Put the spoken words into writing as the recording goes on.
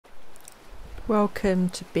Welcome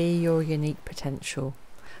to Be Your Unique Potential.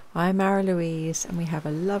 I'm Mara-Louise and we have a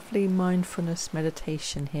lovely mindfulness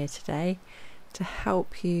meditation here today to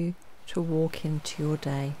help you to walk into your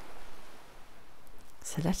day.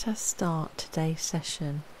 So let us start today's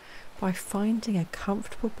session by finding a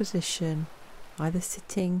comfortable position, either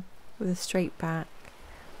sitting with a straight back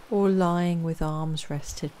or lying with arms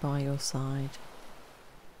rested by your side.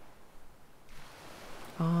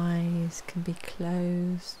 Eyes can be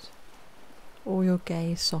closed or your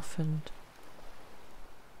gaze softened.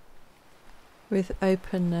 With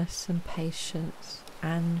openness and patience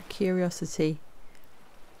and curiosity,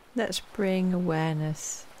 let's bring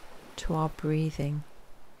awareness to our breathing.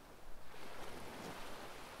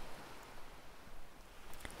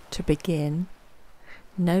 To begin,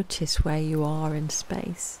 notice where you are in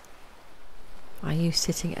space. Are you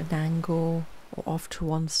sitting at an angle or off to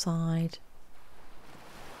one side?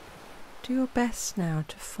 Do your best now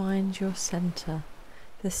to find your centre,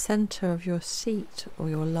 the centre of your seat or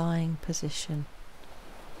your lying position.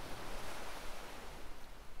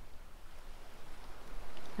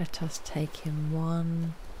 Let us take in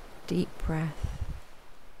one deep breath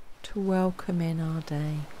to welcome in our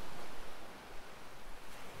day.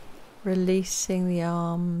 Releasing the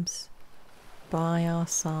arms by our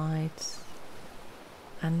sides,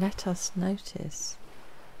 and let us notice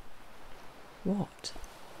what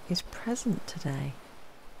is present today.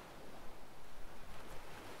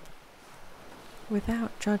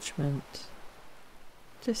 Without judgment,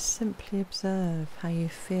 just simply observe how you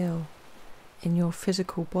feel in your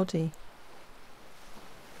physical body.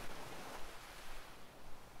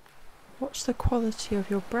 What's the quality of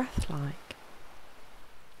your breath like?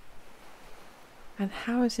 And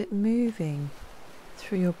how is it moving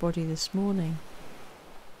through your body this morning?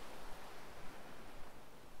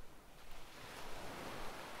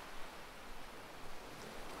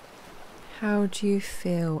 How do you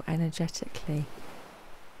feel energetically?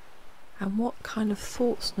 And what kind of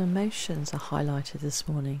thoughts and emotions are highlighted this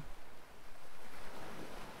morning?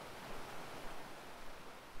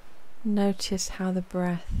 Notice how the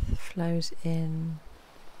breath flows in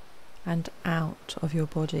and out of your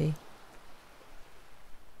body.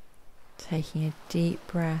 Taking a deep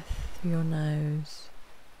breath through your nose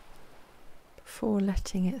before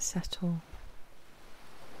letting it settle.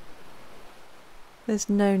 There's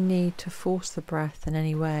no need to force the breath in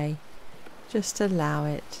any way, just allow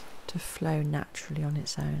it to flow naturally on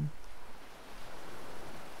its own.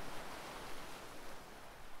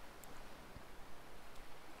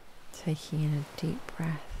 Taking in a deep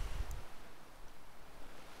breath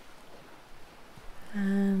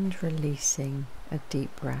and releasing a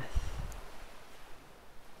deep breath.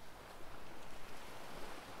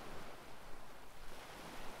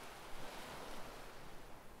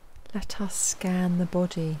 Let us scan the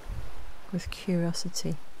body with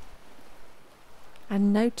curiosity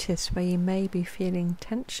and notice where you may be feeling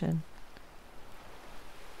tension.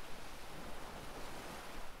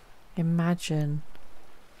 Imagine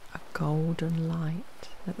a golden light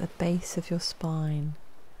at the base of your spine,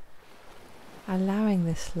 allowing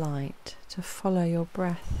this light to follow your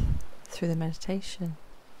breath through the meditation.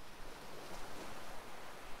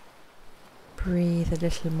 Breathe a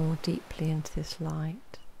little more deeply into this light,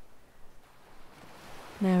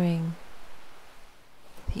 knowing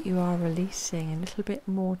that you are releasing a little bit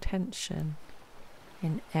more tension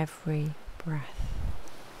in every breath.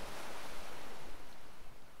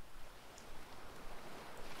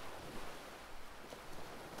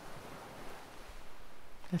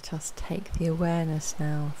 Let us take the awareness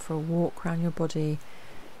now for a walk around your body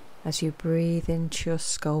as you breathe into your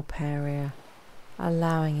scalp area,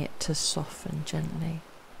 allowing it to soften gently.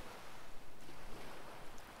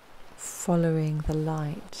 Following the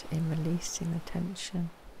light in releasing the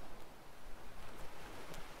tension.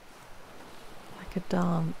 Like a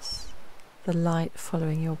dance, the light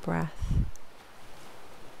following your breath,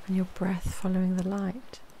 and your breath following the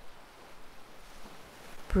light.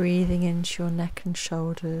 Breathing into your neck and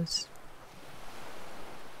shoulders.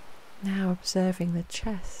 Now observing the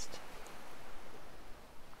chest.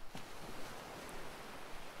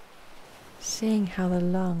 Seeing how the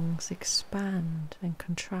lungs expand and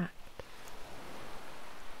contract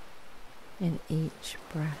in each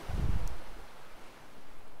breath.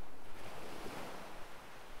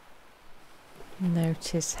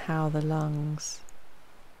 Notice how the lungs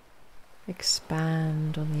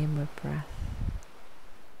expand on the inward breath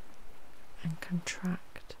and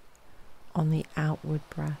contract on the outward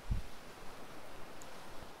breath.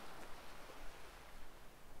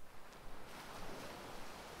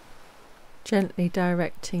 Gently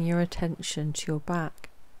directing your attention to your back.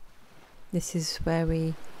 This is where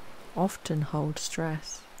we often hold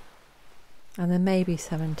stress, and there may be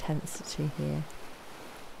some intensity here.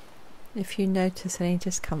 If you notice any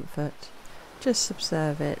discomfort, just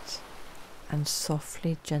observe it and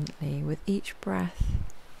softly, gently, with each breath,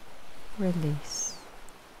 release.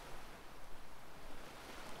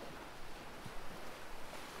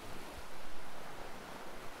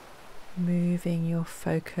 Moving your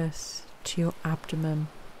focus to your abdomen,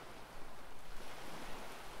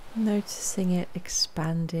 noticing it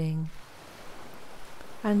expanding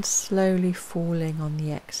and slowly falling on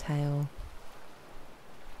the exhale.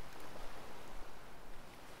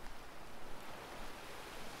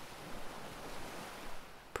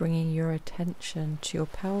 Bringing your attention to your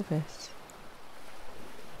pelvis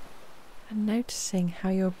and noticing how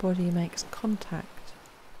your body makes contact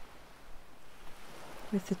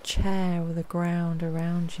with the chair or the ground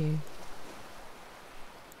around you.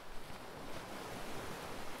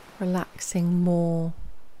 Relaxing more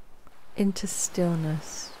into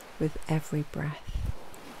stillness with every breath.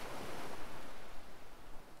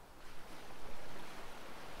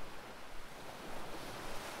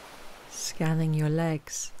 Scanning your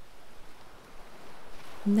legs,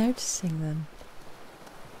 noticing them,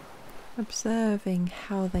 observing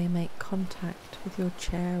how they make contact with your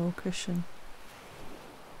chair or cushion.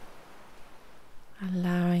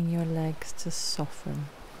 Allowing your legs to soften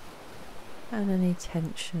and any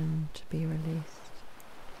tension to be released.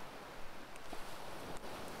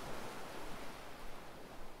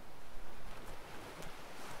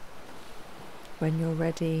 When you're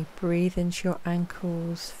ready, breathe into your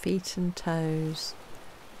ankles, feet and toes,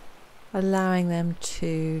 allowing them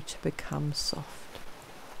to become soft.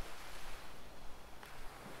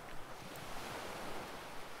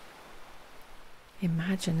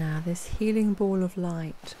 Imagine now this healing ball of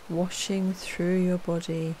light washing through your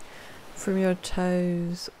body from your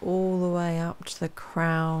toes all the way up to the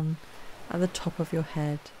crown at the top of your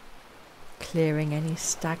head, clearing any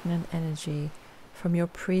stagnant energy from your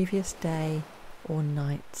previous day or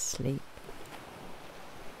night's sleep.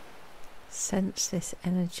 Sense this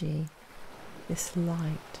energy, this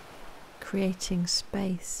light, creating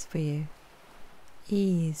space for you,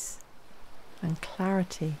 ease and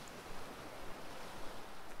clarity.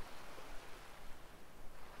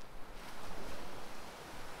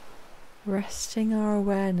 Resting our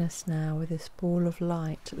awareness now with this ball of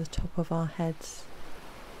light at the top of our heads.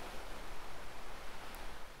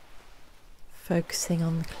 Focusing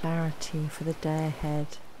on the clarity for the day ahead.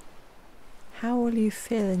 How will you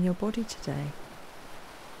feel in your body today?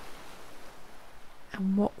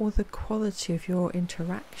 And what will the quality of your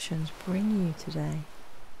interactions bring you today?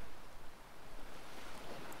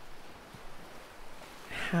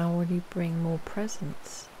 How will you bring more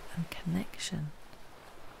presence and connection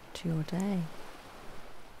to your day?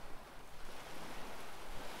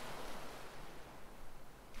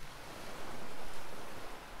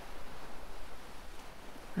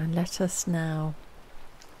 And let us now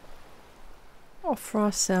offer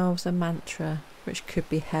ourselves a mantra which could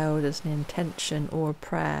be held as an intention or a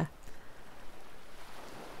prayer.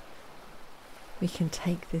 We can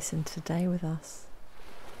take this into today with us.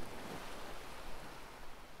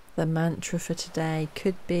 The mantra for today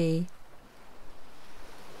could be,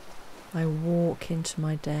 I walk into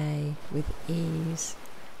my day with ease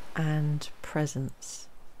and presence.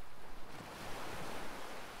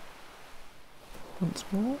 Once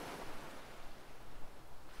more.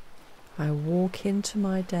 I walk into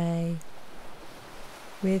my day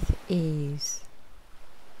with ease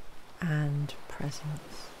and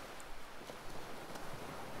presence.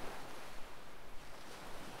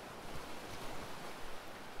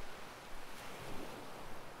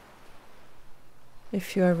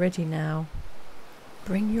 If you are ready now,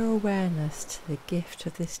 bring your awareness to the gift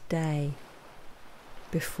of this day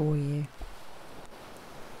before you,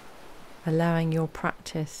 allowing your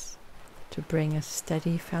practice to bring a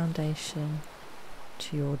steady foundation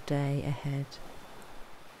to your day ahead.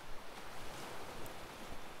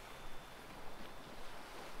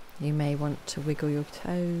 You may want to wiggle your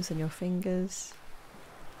toes and your fingers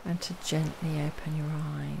and to gently open your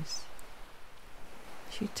eyes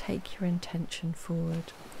as you take your intention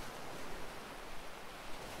forward.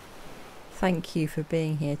 Thank you for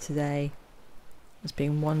being here today. It's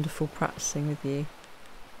been wonderful practicing with you.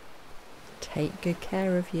 Take good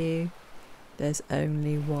care of you. There's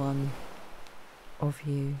only one of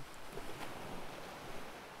you.